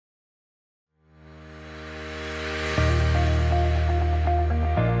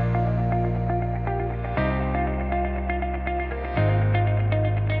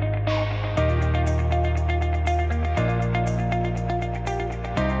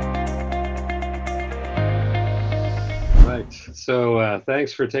right. So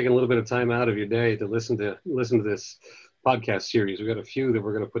thanks for taking a little bit of time out of your day to listen to this podcast series. We've got a few that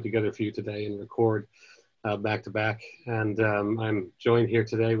we're going to put together for you today and record back to back. And I'm joined here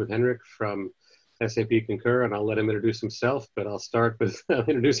today with Henrik from SAP Concur, and I'll let him introduce himself, but I'll start with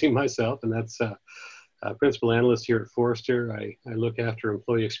introducing myself, and that's Principal Analyst here at Forrester. I look after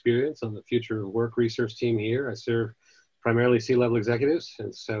employee experience on the Future of Work research team here. I serve primarily C-level executives,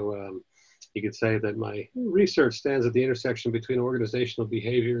 and so you could say that my research stands at the intersection between organizational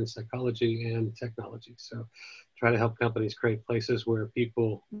behavior and psychology and technology. So try to help companies create places where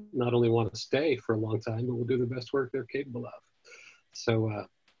people not only want to stay for a long time, but will do the best work they're capable of. So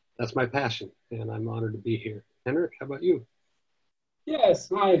that's my passion, and I'm honored to be here. Henrik, how about you? Yes,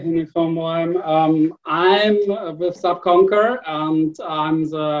 hi, Henrik von Moheim. I'm with SAP Concur, and I'm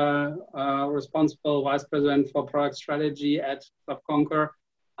the responsible vice president for product strategy at SAP Concur,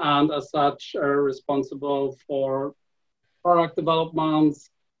 and as such, responsible for product development,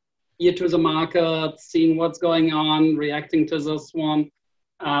 ear to the market, seeing what's going on, reacting to this one.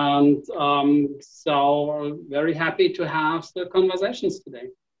 And so very happy to have the conversations today.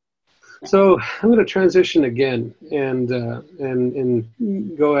 So I'm going to transition again and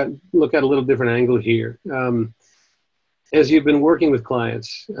go at look at a little different angle here. As you've been working with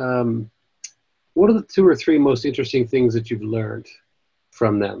clients, what are the 2 or 3 most interesting things that you've learned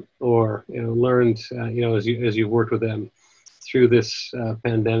from them, or learned as you worked with them through this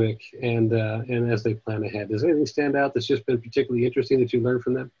pandemic and as they plan ahead? Does anything stand out that's just been particularly interesting that you learned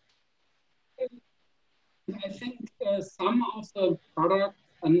from them? I think some of the product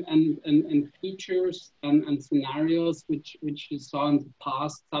and features and scenarios which you saw in the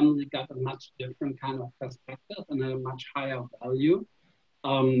past suddenly got a much different kind of perspective and a much higher value,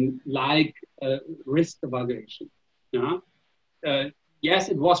 like risk evaluation. Yes,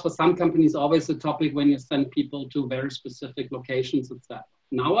 it was for some companies always a topic when you send people to very specific locations, etc.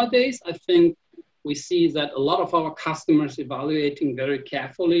 Nowadays, I think we see that a lot of our customers evaluating very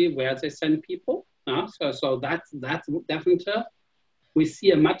carefully where they send people. So that's definitely. We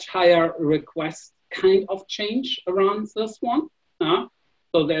see a much higher request kind of change around this one.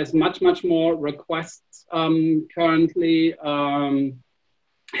 So there's much more requests currently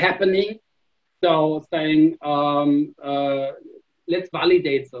happening. So saying, let's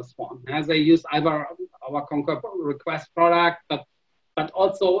validate this one. As they use either our Concur request product, but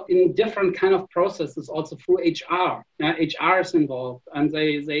also in different kind of processes, also through HR. HR is involved, and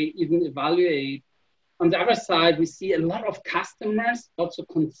they even evaluate. On the other side, we see a lot of customers also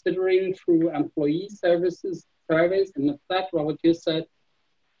considering through employee surveys, and etc. What you said,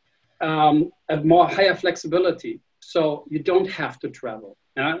 a more higher flexibility. So you don't have to travel.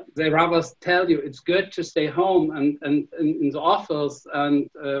 They rather tell you it's good to stay home and in the office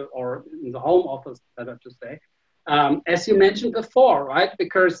or in the home office, better to say, as you mentioned before, right?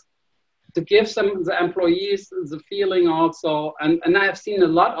 Because to give the employees the feeling also, and I have seen a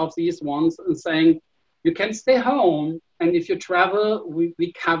lot of these ones and saying, you can stay home, and if you travel,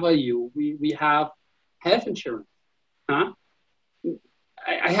 we cover you. We have health insurance.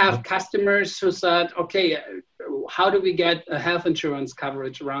 I have customers who said, okay, how do we get a health insurance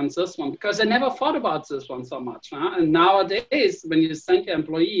coverage around this one? Because I never thought about this one so much. And nowadays, when you send your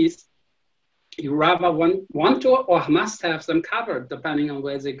employees, you rather want to or must have them covered, depending on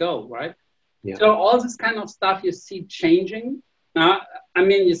where they go, right? Yeah. So all this kind of stuff you see changing.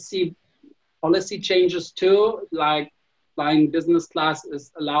 You see policy changes too, like flying business class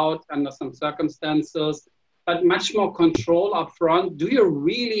is allowed under some circumstances, but much more control up front. Do you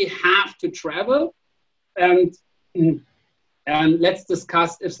really have to travel? And let's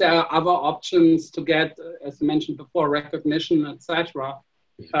discuss if there are other options to get, as I mentioned before, recognition, etc.,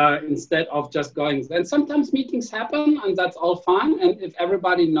 instead of just going. And sometimes meetings happen, and that's all fine. And if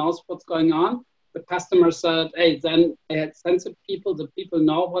everybody knows what's going on, the customer said, hey, then they had sensitive people, the people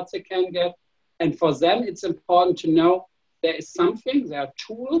know what they can get. And for them, it's important to know there are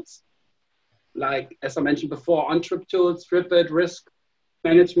tools, like, as I mentioned before, on-trip tools, Tripit, risk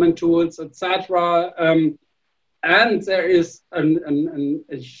management tools, etc. And there is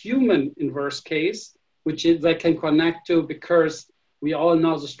a human inverse case, which they can connect to, because we all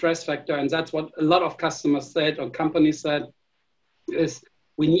know the stress factor. And that's what a lot of customers said or companies said, is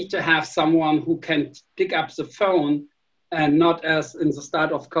we need to have someone who can pick up the phone. And not as in the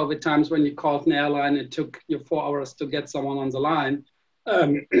start of COVID times when you called an airline, it took you 4 hours to get someone on the line.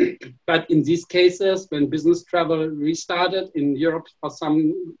 But in these cases, when business travel restarted in Europe for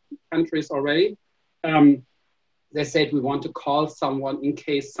some countries already, they said we want to call someone in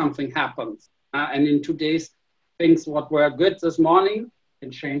case something happens. And in 2 days, things what were good this morning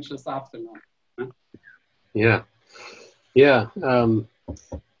can change this afternoon. Yeah. Yeah.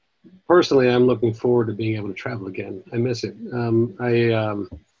 Personally, I'm looking forward to being able to travel again. I miss it.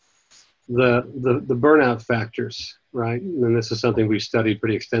 The burnout factors, right? And this is something we studied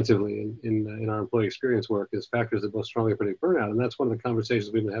pretty extensively in our employee experience work, is factors that most strongly predict burnout. And that's one of the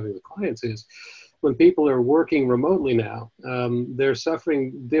conversations we've been having with clients is when people are working remotely now, they're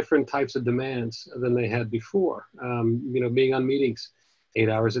suffering different types of demands than they had before. Being on meetings 8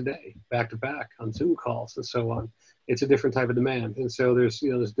 hours a day, back to back on Zoom calls and so on. It's a different type of demand. And so there's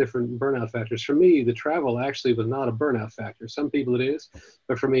different burnout factors. For me, the travel actually was not a burnout factor. Some people it is,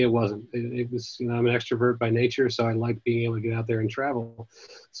 but for me, it wasn't. It was, I'm an extrovert by nature, so I like being able to get out there and travel.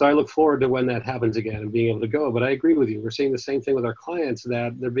 So I look forward to when that happens again and being able to go. But I agree with you. We're seeing the same thing with our clients,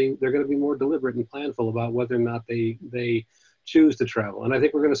 that they're going to be more deliberate and planful about whether or not they choose to travel. And I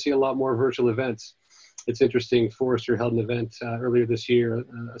think we're going to see a lot more virtual events. It's interesting. Forrester held an event earlier this year,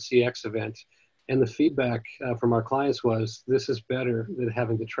 a CX event. And the feedback from our clients was, this is better than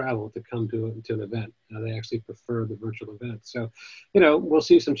having to travel to come to an event. They actually prefer the virtual event. So, we'll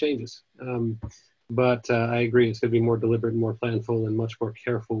see some changes. But I agree, it's going to be more deliberate and more planful and much more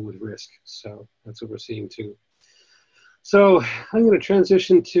careful with risk. So that's what we're seeing too. So I'm going to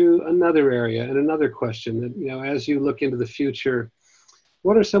transition to another area and another question that, as you look into the future,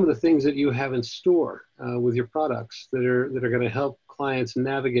 what are some of the things that you have in store with your products that are going to help clients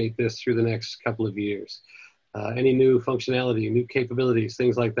navigate this through the next couple of years? Any new functionality, new capabilities,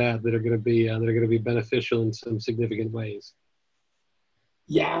 things like that are going to be beneficial in some significant ways?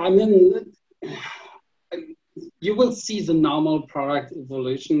 Yeah, I mean, you will see the normal product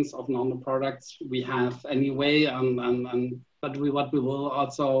evolutions of normal products we have anyway, but what we will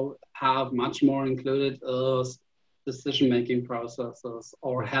also have much more included is decision-making processes,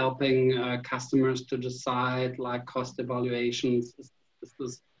 or helping customers to decide, like, cost evaluations. Is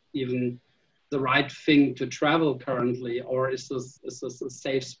this even the right thing to travel currently, or is this a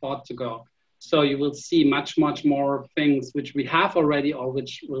safe spot to go? So you will see much more things which we have already, or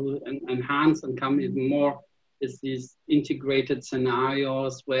which will enhance and come even more, is these integrated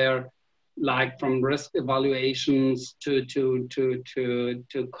scenarios where, like, from risk evaluations to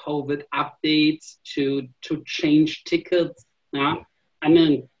COVID updates to change tickets. Yeah? I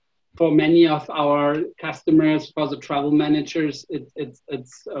mean, for many of our customers, for the travel managers,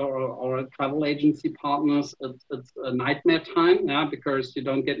 or travel agency partners, it's a nightmare time, yeah, because you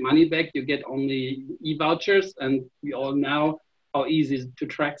don't get money back, you get only e-vouchers, and we all know how easy to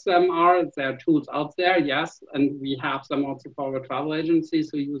track them are. There are tools out there, yes, and we have them also for our travel agencies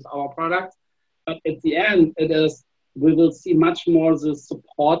who use our products. But at the end, we will see much more the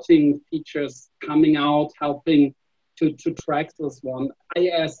supporting features coming out, helping to track this one. I,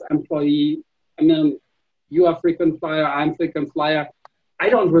 as employee, I mean, you are frequent flyer, I'm frequent flyer. I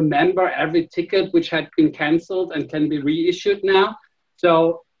don't remember every ticket which had been canceled and can be reissued now.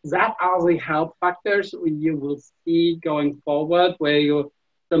 So that are the help factors you will see going forward, where you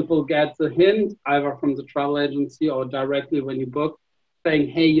simply get the hint either from the travel agency or directly when you book, saying,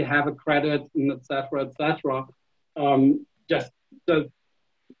 hey, you have a credit, and et cetera, et cetera.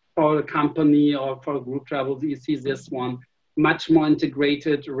 For a company or for group travel, you see this one, much more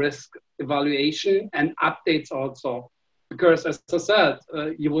integrated risk evaluation and updates also. Because as I said,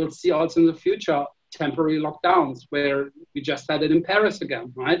 you will see also in the future temporary lockdowns, where we just had it in Paris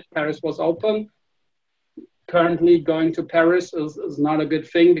again, right? Paris was open. Currently going to Paris is not a good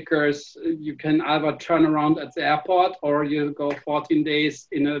thing, because you can either turn around at the airport, or you go 14 days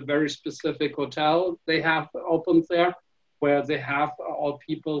in a very specific hotel they have opened there, where they have all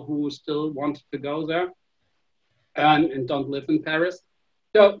people who still want to go there and don't live in Paris.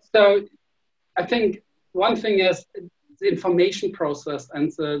 So I think one thing is the information process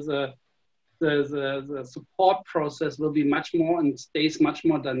and the support process will be much more and stays much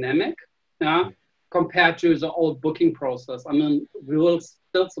more dynamic, yeah, compared to the old booking process. I mean, we will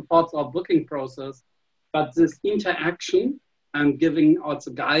still support our booking process, but this interaction and giving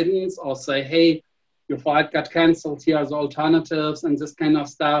also guidance, or say, hey, your flight got canceled, here are the alternatives, and this kind of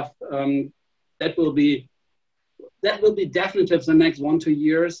stuff, that will be definitely the next 1-2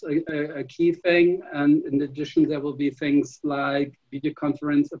 years a key thing. And in addition, there will be things like video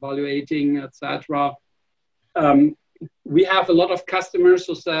conference evaluating, etc. We have a lot of customers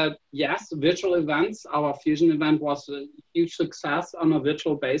who said, yes, virtual events. Our Fusion event was a huge success on a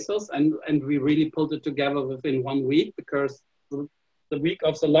virtual basis, and we really pulled it together within 1 week, because the week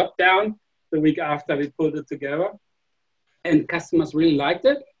of the lockdown, the week after, we pulled it together, and customers really liked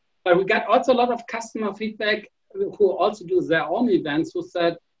it. But we got also a lot of customer feedback who also do their own events, who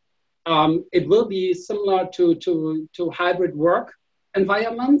said it will be similar to hybrid work.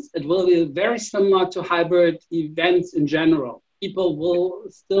 environments. It will be very similar to hybrid events in general. People will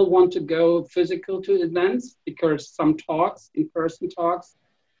still want to go physical to events because some talks, in-person talks,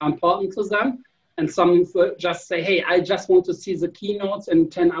 are important to them. And some will just say, hey, I just want to see the keynotes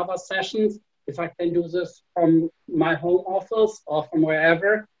and 10 other sessions. If I can do this from my home office or from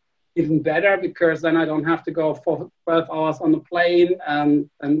wherever, even better, because then I don't have to go for 12 hours on the plane and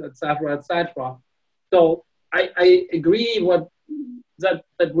et cetera, et cetera. So I agree that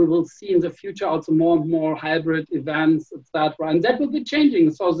we will see in the future also more and more hybrid events, et cetera. And that will be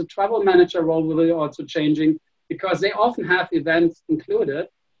changing. So the travel manager role will be also changing because they often have events included.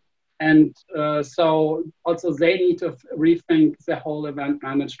 And so also they need to rethink the whole event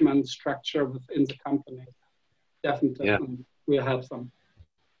management structure within the company. Definitely, yeah. We'll have some.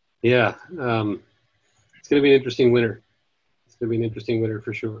 Yeah, it's going to be an interesting winter. It's going to be an interesting winter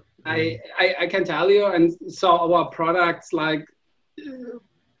for sure. I can tell you, and so our products, like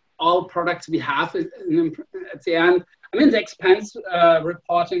all products we have at the end, I mean, the expense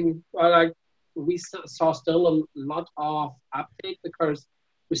reporting product, we saw still a lot of uptake because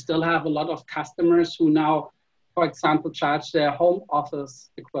we still have a lot of customers who now, for example, charge their home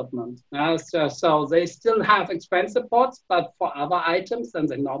office equipment. So they still have expense reports, but for other items than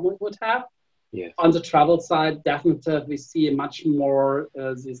they normally would have. Yes. On the travel side, definitely we see much more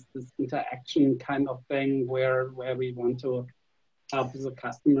this interaction kind of thing where we want to help the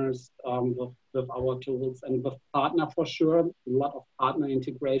customers with our tools and with partner for sure. A lot of partner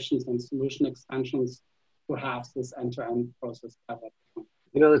integrations and solution extensions to have this end-to-end process covered.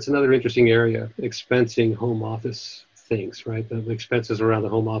 You know, that's another interesting area, expensing home office things, right? The expenses around the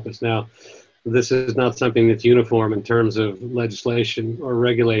home office. Now, this is not something that's uniform in terms of legislation or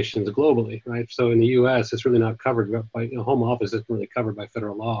regulations globally, right? So in the U.S., it's really not covered by, home office isn't really covered by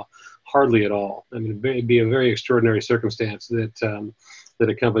federal law, hardly at all. I mean, it'd be a very extraordinary circumstance that that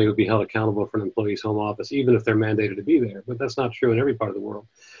a company would be held accountable for an employee's home office, even if they're mandated to be there. But that's not true in every part of the world.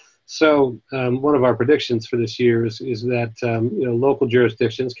 So one of our predictions for this year is that local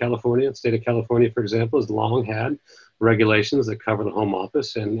jurisdictions, California, the state of California, for example, has long had regulations that cover the home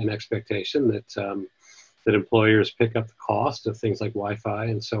office and an expectation that employers pick up the cost of things like Wi-Fi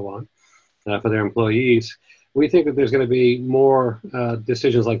and so on for their employees. We think that there's going to be more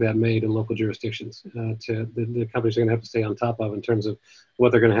decisions like that made in local jurisdictions the companies are going to have to stay on top of in terms of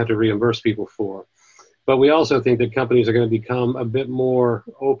what they're going to have to reimburse people for. But we also think that companies are going to become a bit more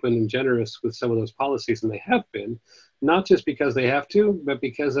open and generous with some of those policies than they have been, not just because they have to, but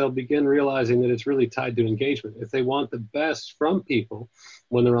because they'll begin realizing that it's really tied to engagement. If they want the best from people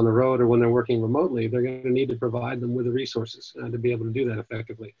when they're on the road or when they're working remotely, they're going to need to provide them with the resources to be able to do that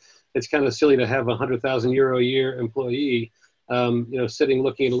effectively. It's kind of silly to have a €100,000 a year employee, sitting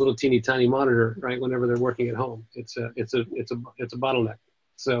looking at a little teeny tiny monitor, right, whenever they're working at home. It's a bottleneck.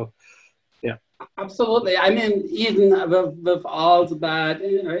 So. Yeah, absolutely. I mean, even with all the bad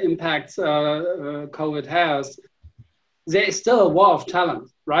impacts COVID has, there is still a war of talent,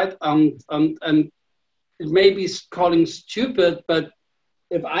 right? And it may be calling stupid, but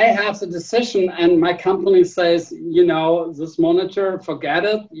if I have the decision and my company says, this monitor, forget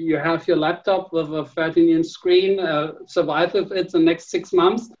it. You have your laptop with a 13-inch screen, survive with it the next 6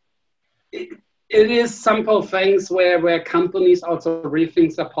 months. It is simple things where companies also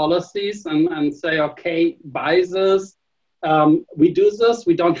rethink their policies and say, okay, buy this. We do this.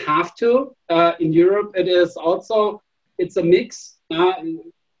 We don't have to. In Europe, it's a mix.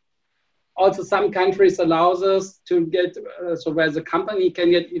 Also, some countries allow us to get, so where the company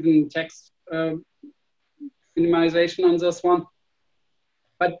can get even tax minimization on this one.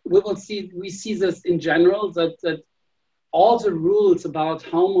 But we see this in general, that all the rules about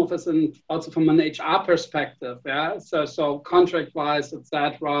home office and also from an HR perspective, yeah. So contract-wise,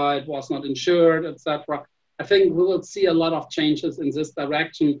 etc., it was not insured, etc. I think we will see a lot of changes in this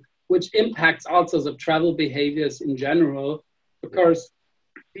direction, which impacts also the travel behaviors in general, because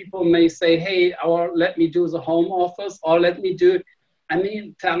people may say, hey, let me do the home office, or let me do,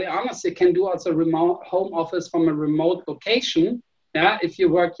 fairly honest, you can do also remote home office from a remote location, yeah. If you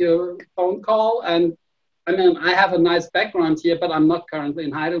work your phone call and I have a nice background here, but I'm not currently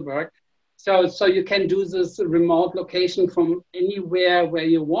in Heidelberg. So you can do this remote location from anywhere where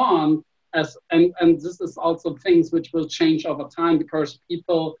you want. And this is also things which will change over time because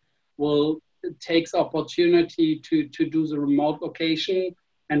people will take the opportunity to do the remote location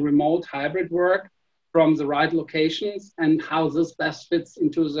and remote hybrid work from the right locations, and how this best fits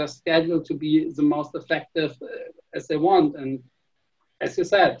into their schedule to be the most effective as they want. And as you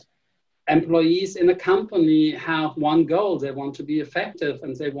said, employees in a company have one goal. They want to be effective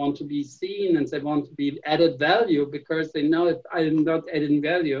and they want to be seen and they want to be added value, because they know if I'm not adding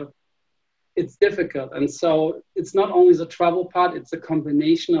value, it's difficult. And so it's not only the travel part, it's a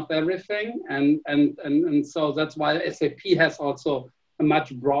combination of everything. And so that's why SAP has also a much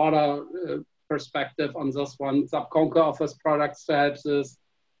broader perspective on this one. SAP Concur offers product services,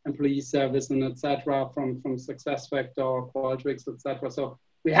 employee service, and etc. from SuccessFactors, Qualtrics, etc. So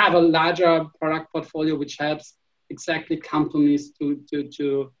we have a larger product portfolio which helps exactly companies to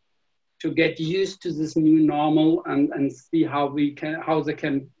get used to this new normal and see how they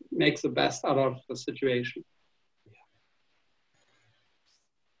can make the best out of the situation.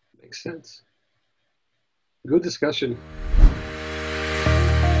 Makes sense. Good discussion.